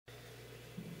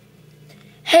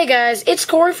Hey guys, it's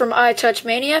Corey from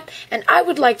ItouchManiapp, and I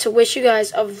would like to wish you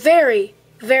guys a very,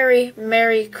 very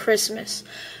Merry Christmas.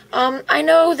 I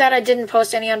know that I didn't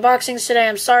post any unboxings today,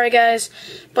 I'm sorry guys,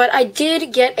 but I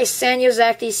did get a Sanyo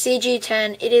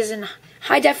CG10. It is in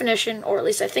high definition, or at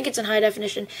least I think it's in high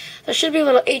definition. There should be a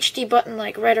little HD button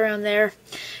like right around there,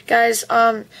 guys.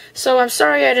 So I'm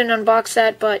sorry I didn't unbox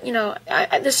that, but you know,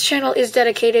 this channel is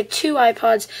dedicated to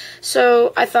iPods,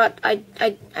 so I thought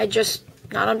I'd just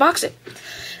not unbox it.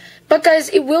 But guys,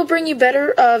 it will bring you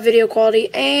better video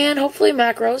quality and hopefully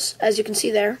macros, as you can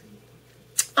see there.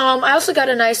 I also got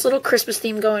a nice little Christmas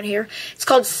theme going here. It's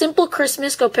called Simple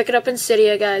Christmas. Go pick it up in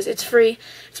Cydia, guys. It's free.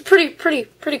 It's a pretty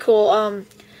cool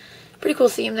pretty cool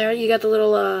theme there. You got the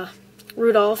little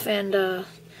Rudolph and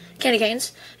candy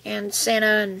canes and Santa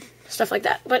and stuff like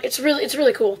that. But it's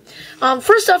really cool.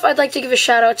 First off, I'd like to give a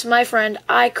shout out to my friend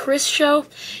iCHRISshow.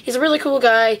 He's a really cool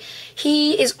guy.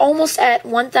 He is almost at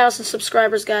 1,000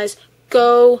 subscribers, guys.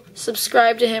 Go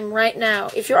subscribe to him right now.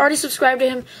 If you're already subscribed to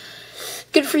him,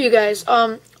 good for you guys.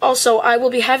 Also, I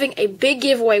will be having a big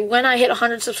giveaway when I hit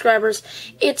 100 subscribers.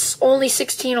 It's only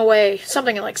 16 away,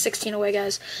 something like 16 away,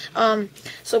 guys.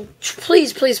 So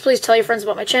please tell your friends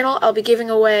about my channel. I'll be giving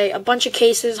away a bunch of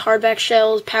cases, hardback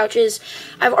shells, pouches.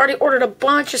 I've already ordered a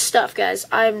bunch of stuff, guys.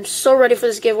 I'm so ready for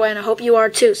this giveaway, and I hope you are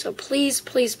too. So please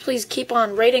keep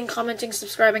on rating, commenting,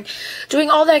 subscribing, doing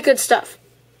all that good stuff.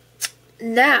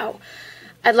 Now,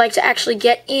 I'd like to actually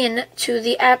get into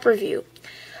the app review.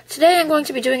 Today I'm going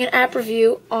to be doing an app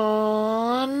review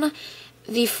on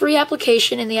the free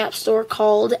application in the App Store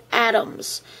called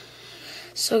Atoms.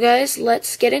 So guys,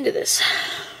 let's get into this.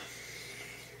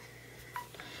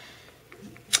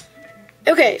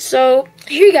 Okay, so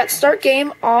here you got Start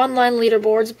Game, Online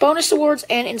Leaderboards, Bonus Awards,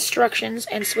 and Instructions,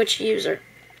 and Switch User.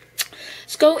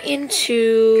 Let's go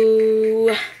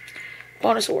into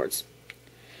Bonus Awards.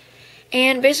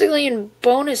 And basically in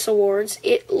Bonus Awards,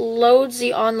 it loads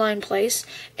the online place,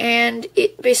 and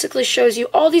it basically shows you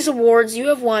all these awards you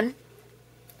have won.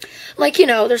 Like, you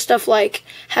know, there's stuff like,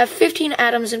 have 15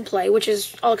 atoms in play, which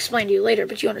is, I'll explain to you later,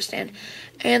 but you understand.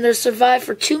 And there's survive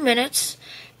for 2 minutes,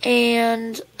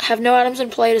 and have no atoms in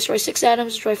play, destroy 6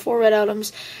 atoms, destroy 4 red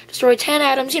atoms, destroy 10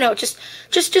 atoms, you know, just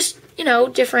you know,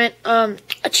 different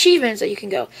achievements that you can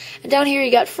go. And down here you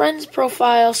got friends,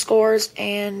 profile, scores,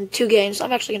 and 2 games. So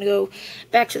I'm actually going to go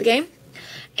back to the game.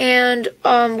 And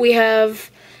we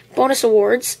have bonus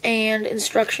awards and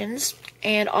instructions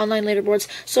and online leaderboards.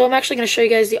 So I'm actually going to show you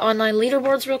guys the online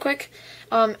leaderboards real quick.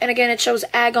 And again, it shows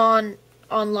Agon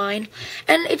online,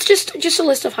 and it's just a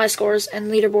list of high scores and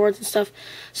leaderboards and stuff.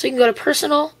 So you can go to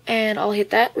personal, and I'll hit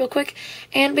that real quick.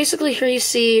 And basically here you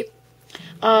see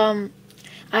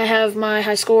I have my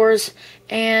high scores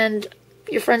and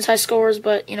your friends' high scores,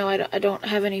 but you know, I don't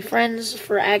have any friends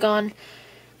for Agon.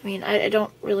 I mean, I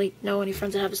don't really know any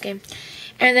friends that have this game.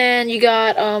 And then you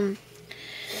got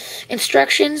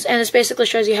instructions, and this basically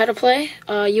shows you how to play.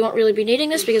 You won't really be needing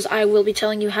this because I will be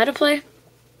telling you how to play.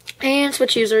 And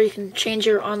Switch User, you can change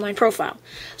your online profile.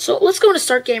 So let's go into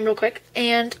Start Game real quick.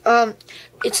 And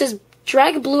it says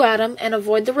drag a blue atom and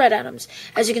avoid the red atoms.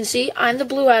 As you can see, I'm the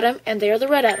blue atom and they are the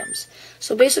red atoms.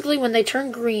 So basically when they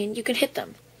turn green, you can hit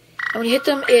them. And when you hit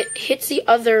them, it hits the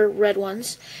other red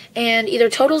ones and either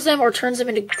totals them or turns them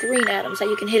into green atoms that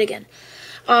you can hit again.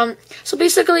 So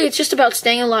basically it's just about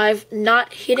staying alive,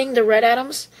 not hitting the red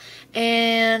atoms.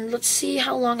 And let's see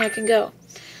how long I can go.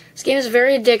 This game is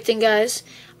very addicting, guys.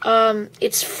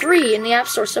 It's free in the App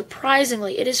Store,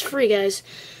 surprisingly. It is free, guys.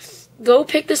 Go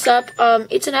pick this up.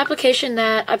 It's an application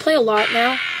that I play a lot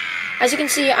now. As you can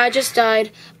see, I just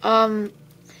died.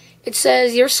 It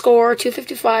says your score,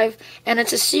 255, and it's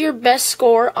to see your best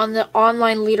score on the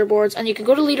online leaderboards. And you can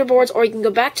go to leaderboards, or you can go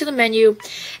back to the menu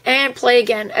and play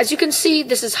again. As you can see,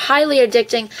 this is highly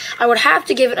addicting. I would have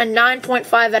to give it a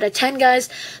 9.5 out of 10, guys.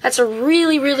 That's a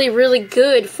really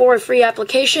good for a free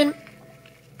application.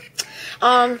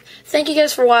 Thank you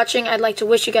guys for watching. I'd like to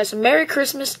wish you guys a Merry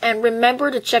Christmas, and remember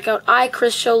to check out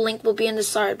iCHRISshow. Link will be in the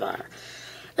sidebar.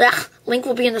 Link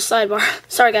will be in the sidebar.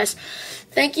 Sorry guys.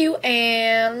 Thank you,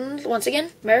 and once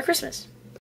again, Merry Christmas.